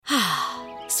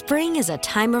Spring is a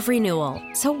time of renewal,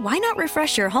 so why not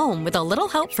refresh your home with a little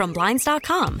help from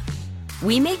Blinds.com?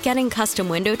 We make getting custom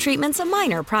window treatments a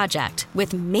minor project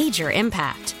with major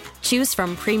impact. Choose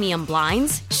from premium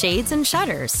blinds, shades, and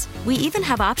shutters. We even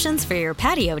have options for your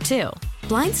patio, too.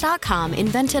 Blinds.com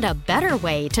invented a better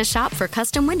way to shop for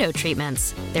custom window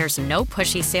treatments. There's no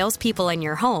pushy salespeople in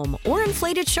your home or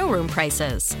inflated showroom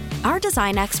prices. Our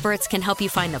design experts can help you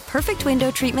find the perfect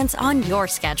window treatments on your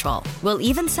schedule. We'll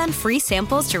even send free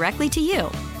samples directly to you.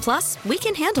 Plus, we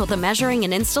can handle the measuring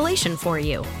and installation for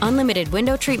you. Unlimited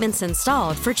window treatments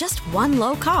installed for just one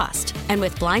low cost. And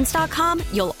with Blinds.com,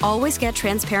 you'll always get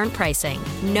transparent pricing.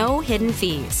 No hidden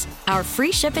fees. Our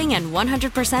free shipping and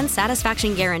 100%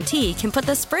 satisfaction guarantee can put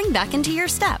the spring back into your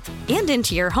step and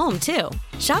into your home, too.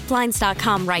 Shop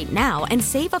Blinds.com right now and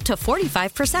save up to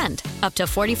 45%. Up to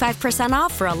 45%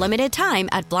 off for a limited time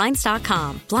at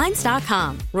Blinds.com.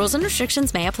 Blinds.com. Rules and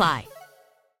restrictions may apply.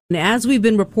 As we've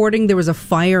been reporting, there was a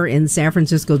fire in San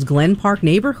Francisco's Glen Park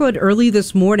neighborhood early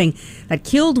this morning that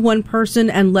killed one person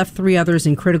and left 3 others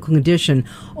in critical condition,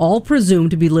 all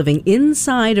presumed to be living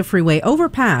inside a freeway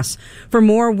overpass. For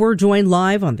more, we're joined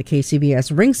live on the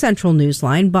KCBS Ring Central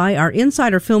Newsline by our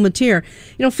insider, Phil Matier.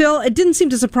 You know, Phil, it didn't seem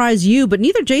to surprise you, but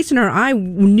neither Jason or I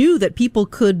knew that people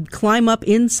could climb up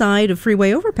inside of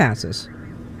freeway overpasses.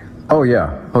 Oh,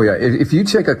 yeah. If you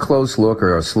take a close look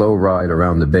or a slow ride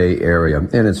around the Bay Area,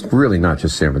 and it's really not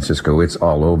just San Francisco, it's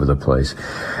all over the place.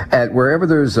 At wherever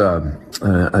there's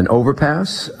an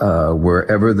overpass,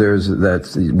 wherever there's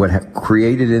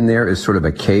created in there is sort of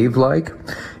a cave-like,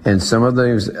 and some of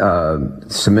those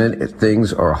cement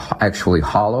things are actually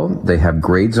hollow. They have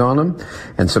grades on them,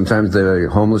 and sometimes the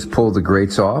homeless pull the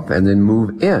grates off and then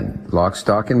move in, lock,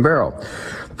 stock, and barrel.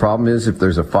 The problem is if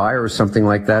there's a fire or something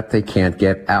like that, they can't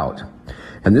get out.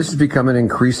 And this has become an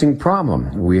increasing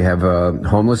problem. We have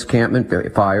homeless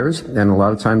campment fires, and a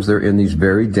lot of times they're in these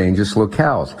very dangerous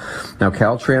locales. Now,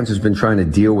 Caltrans has been trying to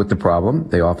deal with the problem.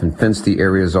 They often fence the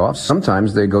areas off.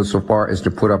 Sometimes they go so far as to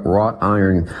put up wrought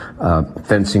iron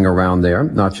fencing around there,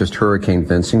 not just hurricane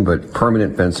fencing, but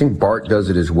permanent fencing. BART does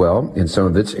it as well in some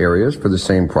of its areas for the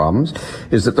same problems,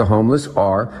 is that the homeless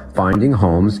are finding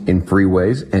homes in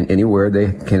freeways and anywhere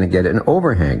they can get an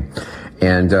overhang.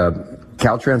 And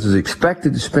Caltrans is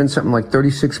expected to spend something like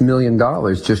 $36 million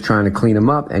just trying to clean them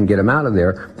up and get them out of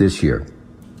there this year.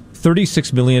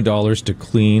 $36 million to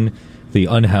clean the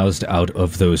unhoused out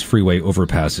of those freeway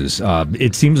overpasses.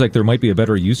 It seems like there might be a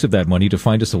better use of that money to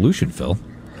find a solution, Phil.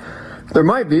 There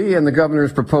might be, and the governor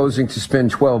is proposing to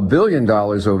spend $12 billion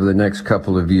over the next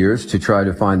couple of years to try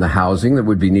to find the housing that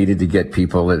would be needed to get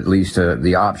people at least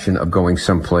the option of going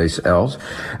someplace else.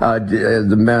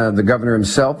 The governor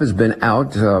himself has been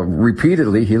out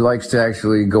repeatedly. He likes to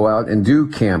actually go out and do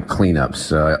camp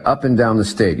cleanups up and down the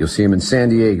state. You'll see him in San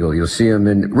Diego. You'll see him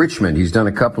in Richmond. He's done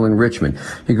a couple in Richmond.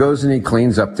 He goes and he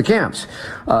cleans up the camps.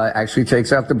 Actually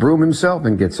takes out the broom himself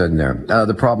and gets in there.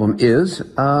 The problem is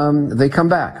they come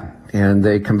back. And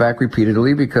they come back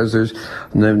repeatedly because there's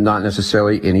not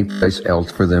necessarily any place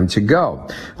else for them to go.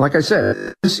 Like I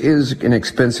said, this is an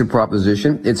expensive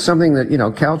proposition. It's something that,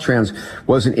 Caltrans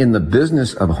wasn't in the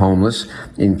business of homeless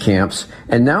in camps.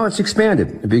 And now it's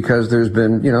expanded because there's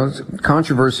been,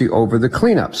 controversy over the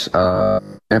cleanups. For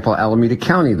example, Alameda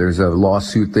County, there's a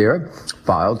lawsuit there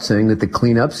filed saying that the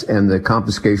cleanups and the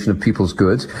confiscation of people's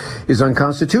goods is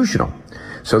unconstitutional.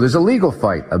 So there's a legal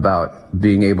fight about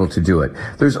being able to do it.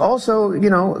 There's also,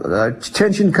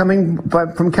 tension coming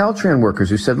from Caltrans workers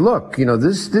who said, look,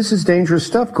 this is dangerous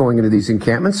stuff going into these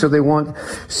encampments, so they want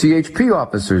CHP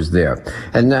officers there.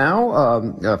 And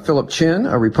now Philip Chin,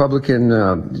 a Republican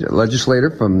legislator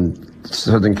from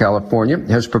Southern California,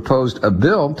 has proposed a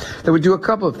bill that would do a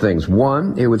couple of things.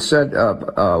 One, it would set up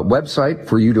a website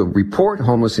for you to report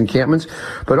homeless encampments,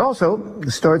 but also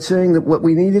start saying that what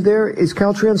we needed there is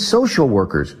Caltrans social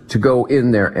workers to go in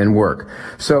there and work.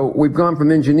 So we've gone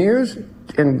from engineers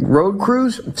and road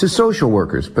crews to social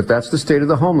workers, but that's the state of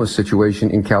the homeless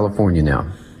situation in California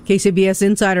now. KCBS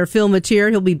insider Phil Matier,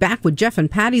 he'll be back with Jeff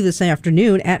and Patty this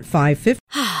afternoon at 5:50.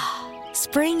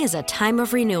 Spring is a time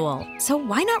of renewal, so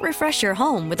why not refresh your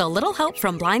home with a little help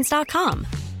from Blinds.com?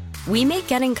 We make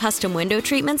getting custom window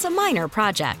treatments a minor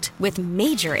project with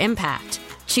major impact.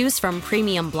 Choose from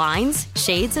premium blinds,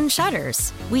 shades, and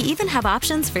shutters. We even have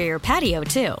options for your patio,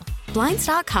 too.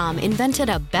 Blinds.com invented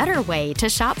a better way to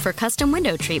shop for custom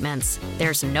window treatments.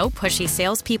 There's no pushy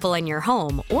salespeople in your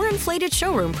home or inflated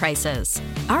showroom prices.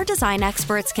 Our design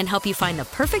experts can help you find the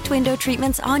perfect window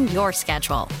treatments on your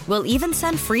schedule. We'll even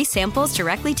send free samples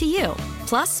directly to you.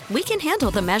 Plus, we can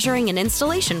handle the measuring and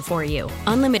installation for you.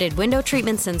 Unlimited window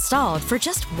treatments installed for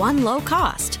just one low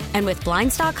cost. And with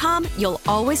Blinds.com, you'll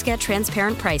always get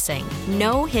transparent pricing.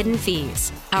 No hidden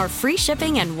fees. Our free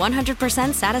shipping and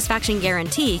 100% satisfaction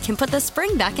guarantee can put the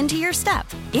spring back into your step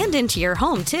and into your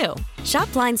home, too.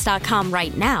 Shop Blinds.com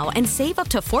right now and save up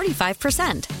to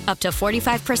 45%. Up to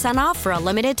 45% off for a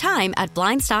limited time at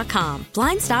Blinds.com.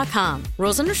 Blinds.com.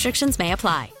 Rules and restrictions may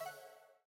apply.